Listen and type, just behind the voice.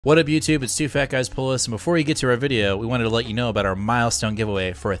What up, YouTube? It's Two Fat Guys Pull Us, and before you get to our video, we wanted to let you know about our milestone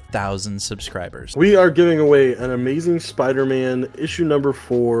giveaway for 1,000 subscribers. We are giving away an Amazing Spider-Man issue number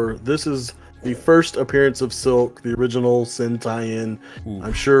 4. This is the first appearance of Silk, the original Sin tie-in.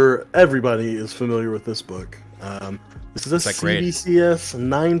 I'm sure everybody is familiar with this book. This is a CBCS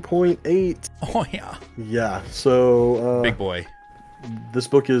 9.8. Oh, yeah. Yeah, so... big boy. This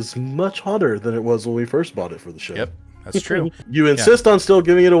book is much hotter than it was when we first bought it for the show. Yep, that's true. You insist on still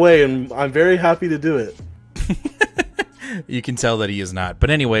giving it away, and I'm very happy to do it. You can tell that he is not.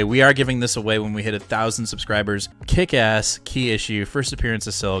 But anyway, we are giving this away when we hit 1,000 subscribers. Kick-ass, key issue, first appearance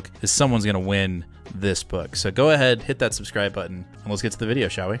of Silk, is someone's going to win this book. So go ahead, hit that subscribe button, and let's get to the video,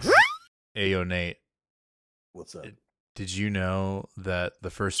 shall we? Ayo, Nate. What's up? Did you know that the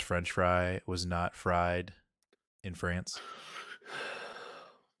first French fry was not fried in France?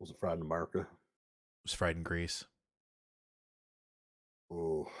 Was it fried in America? It was fried in Greece.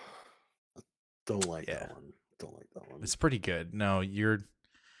 Oh, I don't like that one. Don't like that one. It's pretty good. No,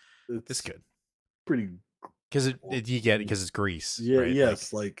 it's good. Pretty because you get it because it's Greece. Yeah, right?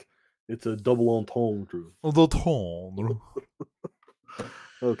 yes, like it's a double entendre.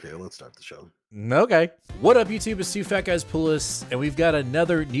 Okay, let's start the show. Okay. What up, YouTube? It's Two Fat Guys Pull Us, and we've got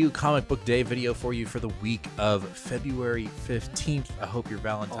another new comic book day video for you for the week of February 15th. I hope your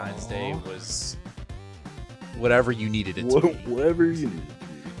Valentine's Day was whatever you needed it to be. Whatever you needed it to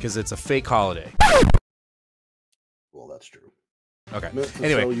be. Because it's a fake holiday. Well, that's true. Okay.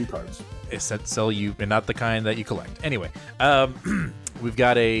 Anyway, sell you cards. It said sell you, and not the kind that you collect. Anyway, we've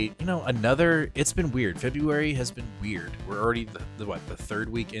got another. It's been weird. February has been weird. We're already the third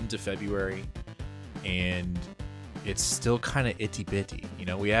week into February, and it's still kind of itty bitty.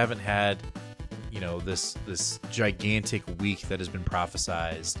 We haven't had this gigantic week that has been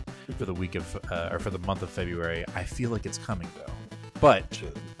prophesized for the week of or for the month of February. I feel like it's coming though, but it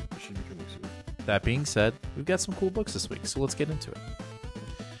should be coming soon. That being said, we've got some cool books this week, so let's get into it.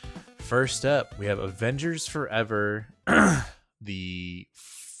 First up, we have Avengers Forever, the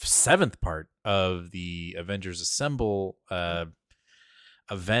 7th part of the Avengers Assemble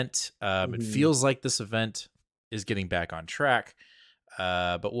event. It feels like this event is getting back on track,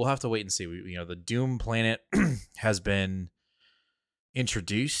 but we'll have to wait and see. The Doom planet has been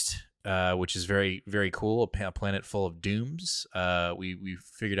introduced, which is very, very cool. A planet full of dooms. We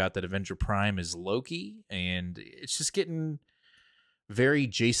figured out that Avenger Prime is Loki, and it's just getting very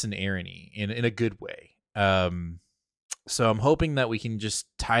Jason Aaron-y in a good way. So I'm hoping that we can just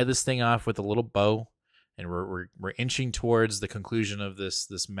tie this thing off with a little bow, and we're inching towards the conclusion of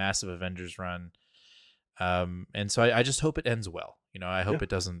this massive Avengers run. And so I just hope it ends well. I hope it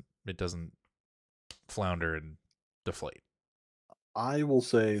doesn't flounder and deflate. I will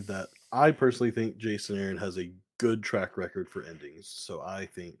say that I personally think Jason Aaron has a good track record for endings, so I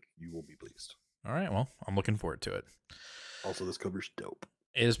think you will be pleased. All right, well, I'm looking forward to it. Also, this cover's dope.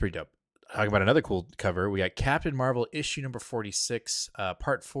 It is pretty dope. Talking about another cool cover, we got Captain Marvel issue number 46,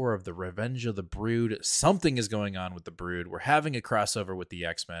 part 4 of the Revenge of the Brood. Something is going on with the Brood. We're having a crossover with the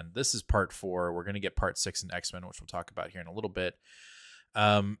X-Men. This is part 4. We're going to get part 6 in X-Men, which we'll talk about here in a little bit.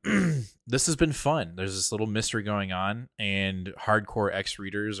 This has been fun. There's this little mystery going on, and hardcore X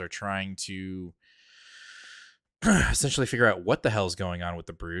readers are trying to essentially figure out what the hell's going on with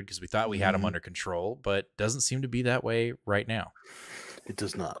the Brood, because we thought we had them under control, but doesn't seem to be that way right now. It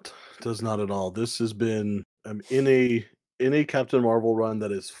does not. It does not at all. This has been in a Captain Marvel run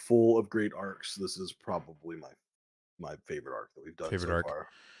that is full of great arcs. This is probably my favorite arc that we've done so far.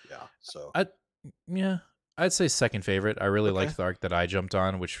 Yeah. So I'd say second favorite. I really liked the arc that I jumped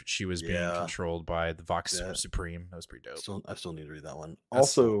on, which she was being controlled by the Vox Supreme. That was pretty dope. I still need to read that one.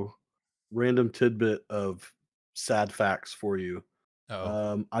 Also, random tidbit of sad facts for you.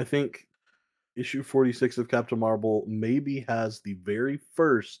 I think issue 46 of Captain Marvel maybe has the very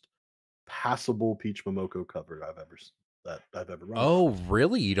first passable Peach Momoko cover I've ever run. Oh,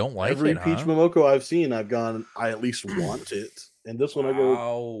 really? You don't like every Peach Momoko I've seen? I've gone, I at least want it, and this one I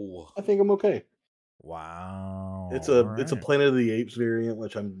go, I think I'm okay. Wow. It's a Planet of the Apes variant,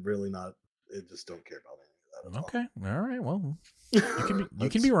 which I'm really not. I just don't care about any of that. Okay. All right. Well, you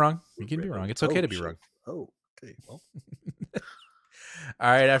can be wrong. You can be wrong. It's okay to be wrong. Oh, okay. Well.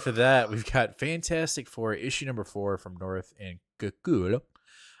 All right. After that, we've got Fantastic Four issue number 4 from North and Kukul.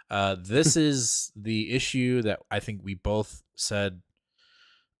 This is the issue that I think we both said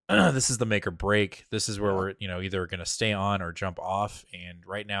this is the make or break. This is where we're either going to stay on or jump off. And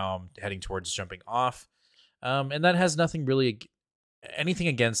right now I'm heading towards jumping off. And that has nothing really anything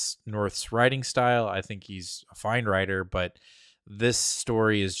against North's writing style. I think he's a fine writer, but this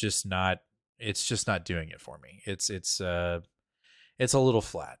story is just not. It's just not doing it for me. It's it's a little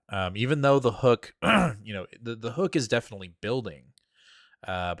flat. Even though the hook, the hook is definitely building,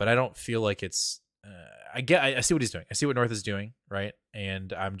 but I don't feel like it's. I see what he's doing. I see what North is doing, right?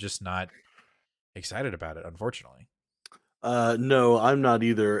 And I'm just not excited about it, unfortunately. No, I'm not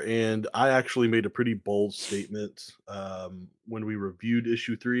either. And I actually made a pretty bold statement when we reviewed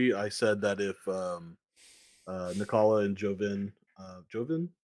issue 3. I said that if Nikala and Jover,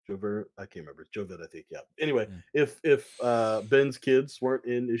 I can't remember. Jovid, I think. Yeah. Anyway, if Ben's kids weren't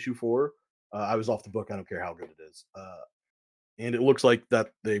in issue 4, I was off the book. I don't care how good it is. And it looks like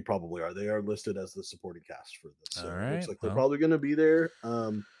that they probably are. They are listed as the supporting cast for this, so it looks like they're probably going to be there.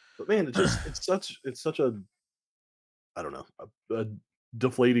 But man, it's such a I don't know a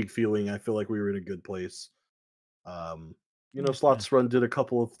deflating feeling. I feel like we were in a good place. Slot's run did a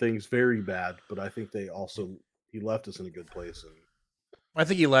couple of things very bad, but I think he left us in a good place. And I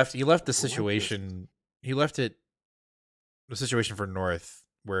think he left the situation. He left the situation for North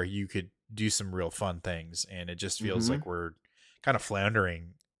where you could do some real fun things, and it just feels like we're kind of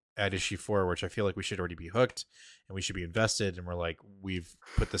floundering at issue 4, which I feel like we should already be hooked and we should be invested. And we're like, we've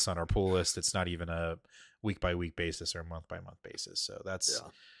put this on our pull list. It's not even a week by week basis or a month by month basis. So that's,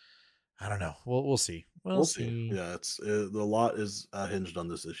 I don't know. We'll see. We'll see. Yeah, the lot is hinged on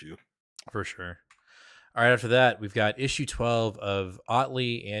this issue for sure. All right. After that, we've got issue 12 of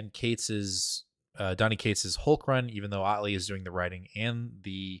Otley and Donny Cates's Hulk run, even though Otley is doing the writing and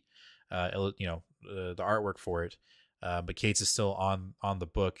the artwork for it. But Cates is still on the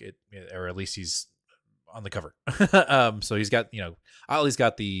book, or at least he's on the cover. So he's got, Otley's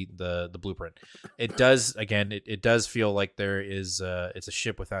got the blueprint. It does, again, it does feel like there is it's a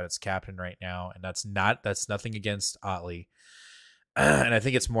ship without its captain right now, and that's nothing against Otley. And I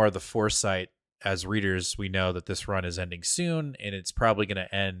think it's more of the foresight as readers. We know that this run is ending soon, and it's probably going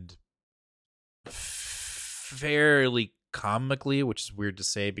to end fairly comically, which is weird to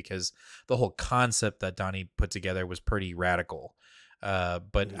say because the whole concept that Donnie put together was pretty radical.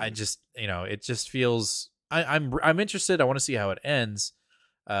 But I just, it just feels I'm interested. I want to see how it ends.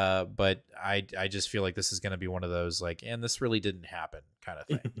 But I just feel like this is going to be one of those like, and this really didn't happen kind of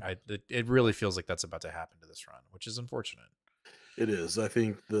thing. It really feels like that's about to happen to this run, which is unfortunate. It is. I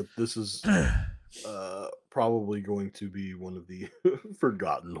think that this is probably going to be one of the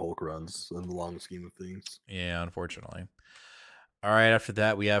forgotten Hulk runs in the long scheme of things. Yeah, unfortunately. All right, after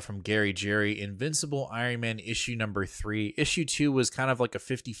that, we have from Gary Jerry, Invincible Iron Man issue number 3. Issue 2 was kind of like a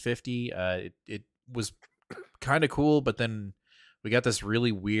 50-50. It was kind of cool, but then we got this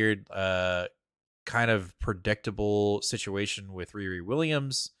really weird, kind of predictable situation with Riri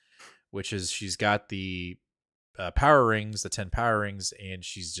Williams, which is she's got the power rings, the 10 power rings, and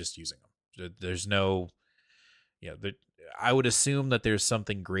she's just using them. There's no, I would assume that there's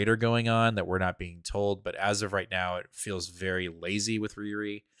something greater going on that we're not being told, but as of right now, it feels very lazy with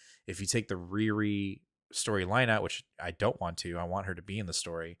Riri. If you take the Riri storyline out, which I don't want to, I want her to be in the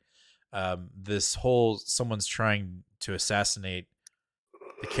story. This whole someone's trying to assassinate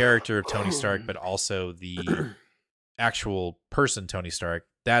the character of Tony Stark, but also the actual person Tony Stark.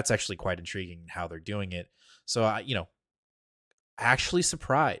 That's actually quite intriguing how they're doing it. So actually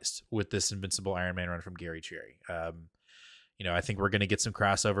surprised with this Invincible Iron Man run from Gary Cherry. I think we're going to get some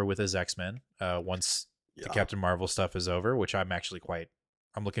crossover with his X-Men once the Captain Marvel stuff is over, which I'm actually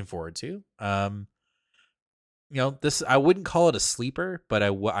I'm looking forward to. This, I wouldn't call it a sleeper, but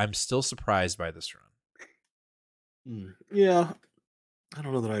I'm still surprised by this run. Yeah. I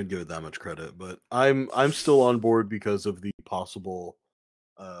don't know that I'd give it that much credit, but I'm still on board because of the possible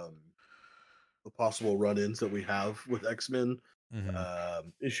run-ins that we have with X-Men.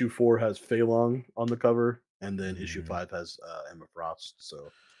 Issue 4 has Fei Long on the cover, and then issue 5 has Emma Frost. So,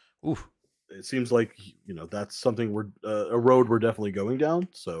 it seems like that's something a road we're definitely going down.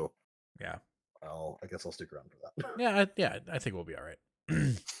 So, yeah, I guess I'll stick around for that. Yeah, I think we'll be all right.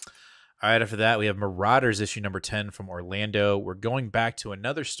 All right, after that, we have Marauders issue number 10 from Orlando. We're going back to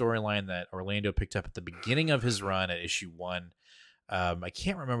another storyline that Orlando picked up at the beginning of his run at issue 1. I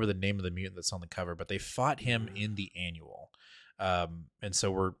can't remember the name of the mutant that's on the cover, but they fought him in the annual. And so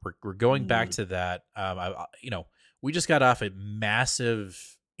we're going back to that. We just got off a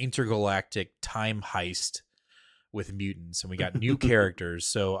massive intergalactic time heist with mutants, and we got new characters.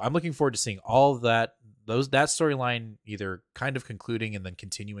 So I'm looking forward to seeing all of that. That storyline either kind of concluding and then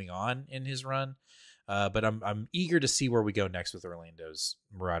continuing on in his run. But I'm eager to see where we go next with Orlando's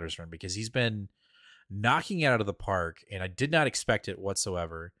Marauders run, because he's been knocking it out of the park, and I did not expect it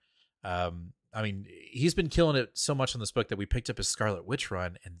whatsoever. He's been killing it so much on this book that we picked up his Scarlet Witch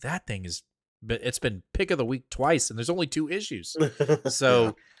run, and that thing it's been pick of the week twice, and there's only 2 issues.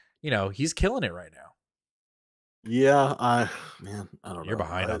 So, he's killing it right now. Yeah, I don't You're know.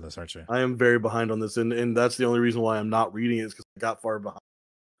 behind on this, aren't you? I am very behind on this, and that's the only reason why I'm not reading it is because I got far behind.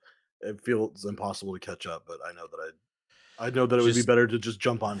 It feels impossible to catch up, but I know that it would be Just better to just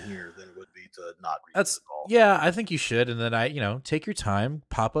jump on here than it would be to not read it That's at all. yeah, I think you should. And then take your time,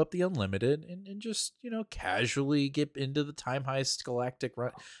 pop up the unlimited, and just casually get into the time heist galactic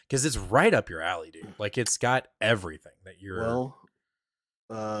run because it's right up your alley, dude. Like it's got everything that you're. Well,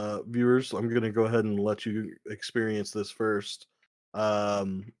 viewers, I'm gonna go ahead and let you experience this first.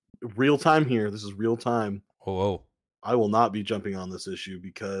 Um, real time here. This is real time. Oh, oh, I will not be jumping on this issue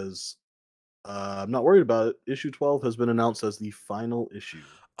because I'm not worried about it. Issue 12 has been announced as the final issue.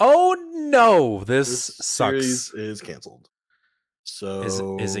 oh no! This This series sucks. is canceled. Is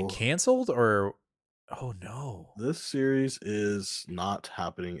it So canceled or? Oh no! this series is not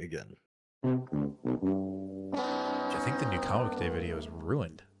happening again. I think the new comic day video is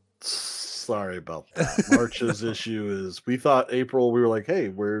ruined. Sorry about that. March's issue is we thought April, we were like, hey,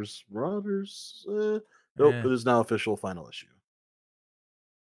 where's Marauders? Nope, Eh, it is now official final issue.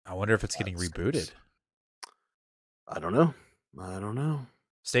 I wonder if it's getting That rebooted. sucks. I don't know. I don't know.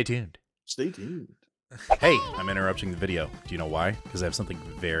 Stay tuned. Stay tuned. Hey, I'm interrupting the video. Do you know why? Because I have something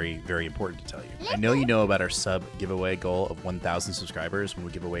very, very important to tell you. I know you know about our sub giveaway goal of 1,000 subscribers when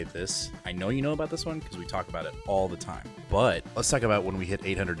we give away this. I know you know about this one because we talk about it all the time. But let's talk about when we hit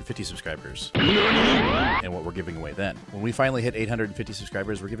 850 subscribers and what we're giving away then. When we finally hit 850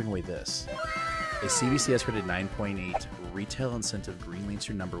 subscribers, we're giving away this. A CBCS rated 9.8 retail incentive Green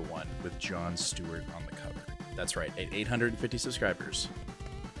Lantern #1 with John Stewart on the cover. That's right, at 850 subscribers,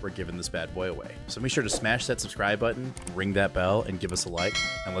 we're giving this bad boy away. So make sure to smash that subscribe button, ring that bell, and give us a like,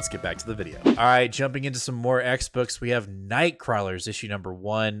 and let's get back to the video. All right, jumping into some more X books, we have Nightcrawlers, issue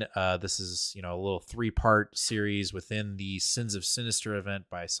 #1. This is, a little 3-part series within the Sins of Sinister event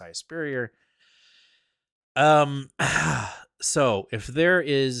by Cy Spurrier. So if there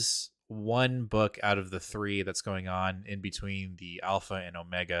is one book out of the 3 that's going on in between the Alpha and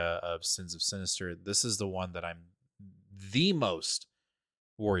Omega of Sins of Sinister, this is the one that I'm the most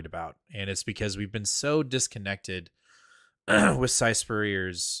worried about, and it's because we've been so disconnected with Cy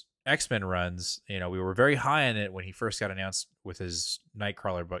Spurrier's X-Men runs. We were very high on it when he first got announced with his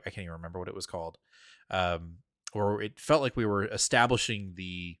Nightcrawler book. I can't even remember what it was called, or it felt like we were establishing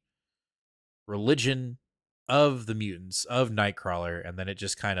the religion of the mutants of Nightcrawler, and then it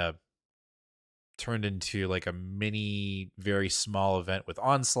just kind of turned into like a mini, very small event with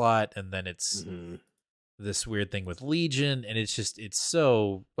Onslaught, and then it's this weird thing with Legion, and it's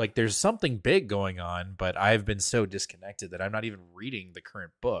so like there's something big going on, but I've been so disconnected that I'm not even reading the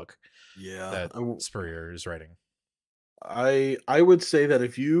current book that Spurrier is writing. I would say that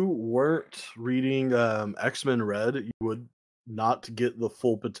if you weren't reading X-Men Red, you would not get the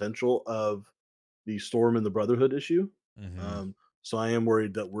full potential of the Storm and the Brotherhood issue. So I am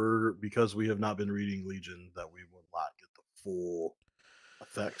worried that because we have not been reading Legion, that we will not get the full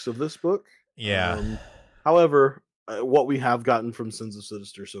effects of this book. Yeah. However, what we have gotten from Sins of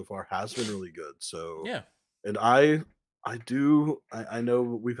Sinister so far has been really good. So yeah, and I know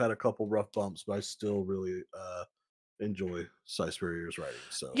we've had a couple rough bumps, but I still really enjoy Cy Spurrier's writing.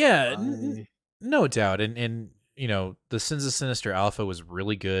 So yeah, no doubt. And the Sins of Sinister Alpha was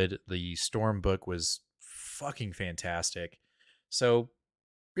really good. The Storm book was fucking fantastic. So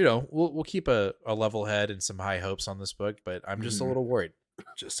we'll keep a level head and some high hopes on this book, but I'm just a little worried.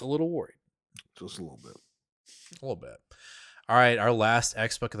 Just a little worried. Just a little bit. A little bit. All right, our last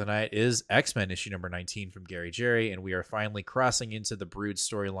X book of the night is X-Men issue #19 from Gary Jerry, and we are finally crossing into the Brood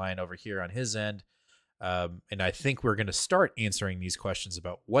storyline over here on his end. And I think we're going to start answering these questions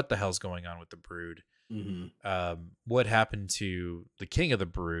about what the hell's going on with the Brood. What happened to the king of the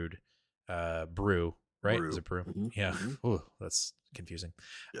Brood, Brew, right? Is it Brew? Yeah. Ooh, that's confusing.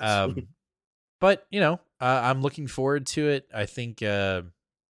 Yes. But, I'm looking forward to it. I think,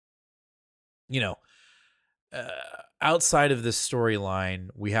 outside of this storyline,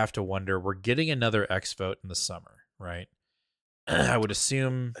 we have to wonder, we're getting another X vote in the summer, right? I would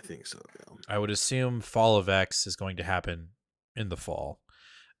assume. I think so. Yeah. I would assume Fall of X is going to happen in the fall.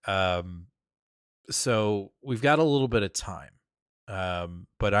 So we've got a little bit of time.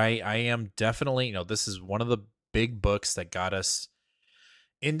 But I am definitely, this is one of the big books that got us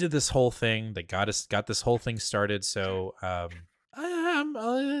into this whole thing, that got this whole thing started. So I'm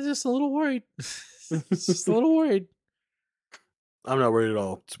just a little worried. Just a little worried. I'm not worried at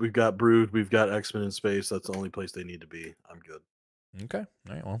all. We've got Brood, we've got X-Men in space. That's the only place they need to be. I'm good. Okay.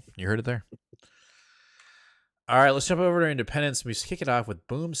 All right. Well, you heard it there. All right, let's jump over to Independence. We kick it off with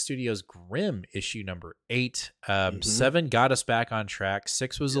Boom Studios' Grimm issue number 8. 7 got us back on track.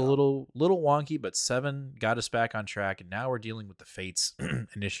 6 was a little wonky, but 7 got us back on track, and now we're dealing with the Fates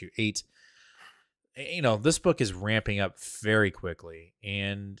in issue 8. You know, this book is ramping up very quickly,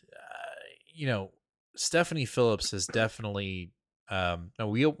 and you know, Stephanie Phillips has definitely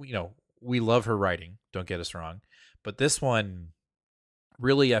we love her writing, don't get us wrong, but this one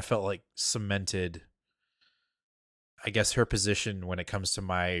really, I felt like, cemented, I guess, her position when it comes to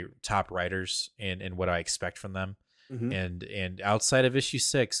my top writers and what I expect from them. And outside of issue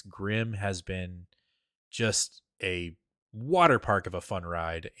 6, Grimm has been just a water park of a fun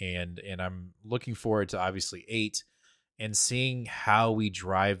ride, and I'm looking forward to obviously 8 and seeing how we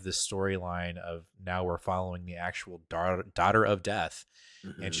drive the storyline of now we're following the actual daughter of Death,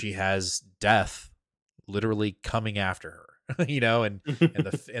 and she has Death literally coming after her. You know, and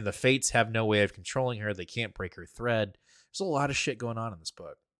the Fates have no way of controlling her. They can't break her thread. There's a lot of shit going on in this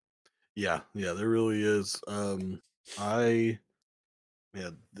book. Yeah, there really is.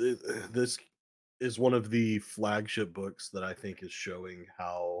 This is one of the flagship books that I think is showing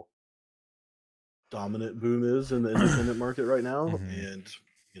how dominant Boom is in the independent market right now. And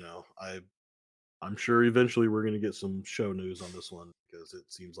you know, I'm sure eventually we're going to get some show news on this one, because it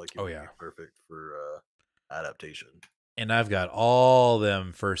seems like it would be perfect for adaptation. And I've got all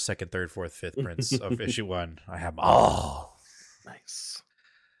them first, second, third, fourth, fifth prints of issue 1. I have them all. Nice.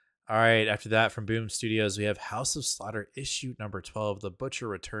 All right. After that, from Boom Studios, we have House of Slaughter issue number 12, The Butcher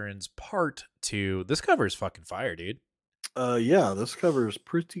Returns Part 2. This cover is fucking fire, dude. Yeah, this cover is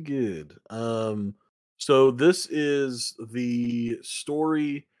pretty good. So this is the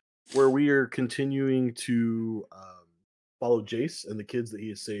story where we are continuing to follow Jace and the kids that he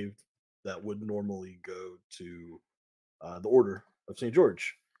has saved that would normally go to the Order of St.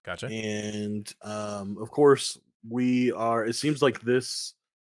 George. Gotcha. And of course, it seems like this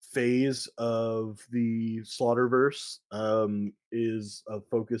phase of the Slaughterverse is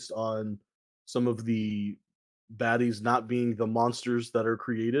focused on some of the baddies not being the monsters that are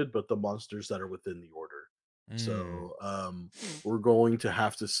created, but the monsters that are within the Order. So we're going to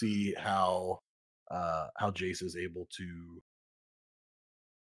have to see how Jace is able to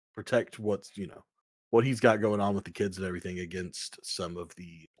protect what he's got going on with the kids and everything against some of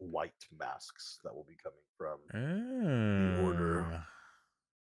the white masks that will be coming from the Order.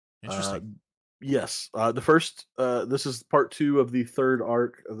 Interesting. Yes. This is part 2 of the 3rd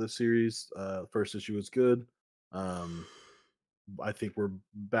arc of the series. First issue was good. I think we're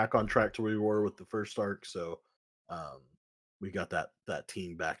back on track to where we were with the first arc, so we got that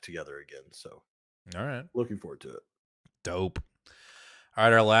team back together again. So, all right, looking forward to it. Dope. All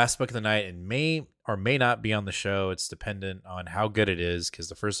right, our last book of the night, and may or may not be on the show. It's dependent on how good it is, because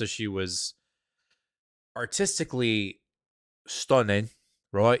the first issue was artistically stunning,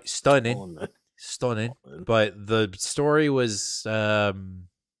 right? Stunning. But the story was, I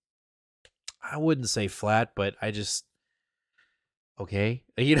wouldn't say flat, but okay.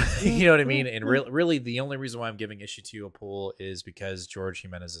 You know what I mean? And really, the only reason why I'm giving issue 2 a pull is because George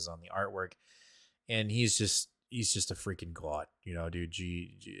Jimenez is on the artwork, and he's just a freaking god, you know, dude.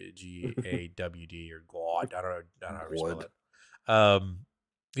 GAWD or god. I don't know how to spell it.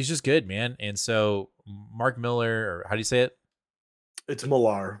 He's just good, man. And so Mark Miller, or how do you say it? It's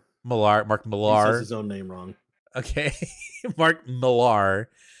Millar. Mark Millar. He says his own name wrong. Okay. Mark Millar,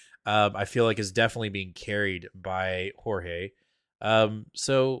 I feel like is definitely being carried by Jorge.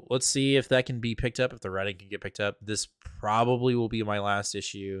 So let's see if that can be picked up, if the writing can get picked up. This probably will be my last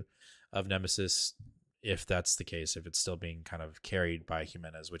issue of Nemesis, if that's the case, if it's still being kind of carried by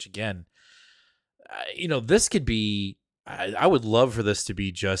Jimenez, which again, this could be, I would love for this to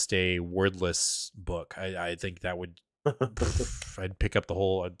be just a wordless book. I think that would, I'd pick up the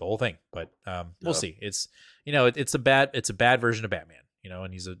whole thing, but we'll see. It's, it's a bad version of Batman,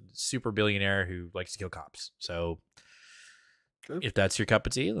 and he's a super billionaire who likes to kill cops. So if that's your cup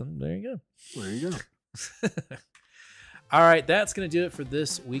of tea, then there you go. There you go. All right, that's going to do it for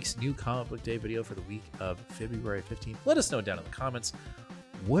this week's New Comic Book Day video for the week of February 15th. Let us know down in the comments,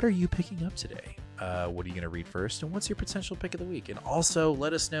 what are you picking up today? What are you going to read first? And what's your potential pick of the week? And also,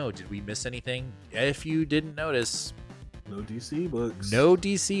 let us know, did we miss anything? If you didn't notice, no DC books. No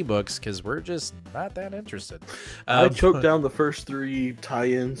DC books, because we're just not that interested. I choked down the first 3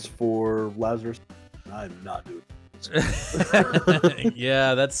 tie-ins for Lazarus. I'm not doing it.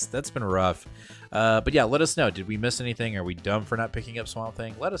 Yeah, that's been rough. But yeah, let us know. Did we miss anything? Are we dumb for not picking up Swamp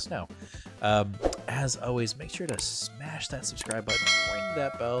Thing? Let us know. As always, make sure to smash that subscribe button, ring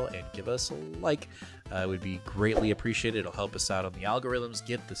that bell, and give us a like. It would be greatly appreciated. It'll help us out on the algorithms,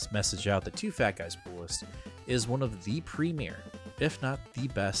 get this message out that Two Fat Guys Coolest is one of the premier, if not the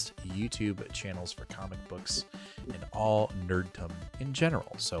best, YouTube channels for comic books and all nerddom in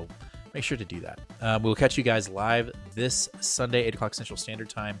general. So make sure to do that. We'll catch you guys live this Sunday, 8 o'clock Central Standard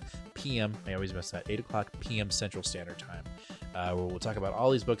Time, PM. I always mess that, 8 o'clock PM Central Standard Time, where we'll talk about all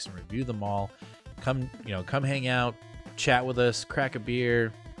these books and review them all. Come hang out, chat with us, crack a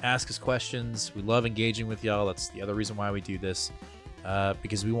beer, ask us questions. We love engaging with y'all. That's the other reason why we do this,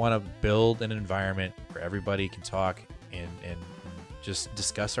 because we want to build an environment where everybody can talk and just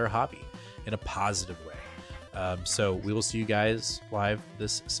discuss our hobby in a positive way. So we will see you guys live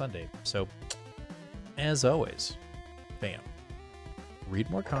this Sunday. So as always, fam, read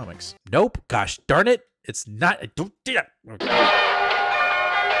more comics. Nope. Gosh darn it. It's not. Don't do that.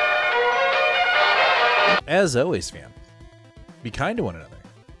 As always, fam, be kind to one another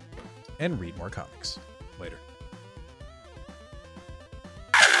and read more comics. Later.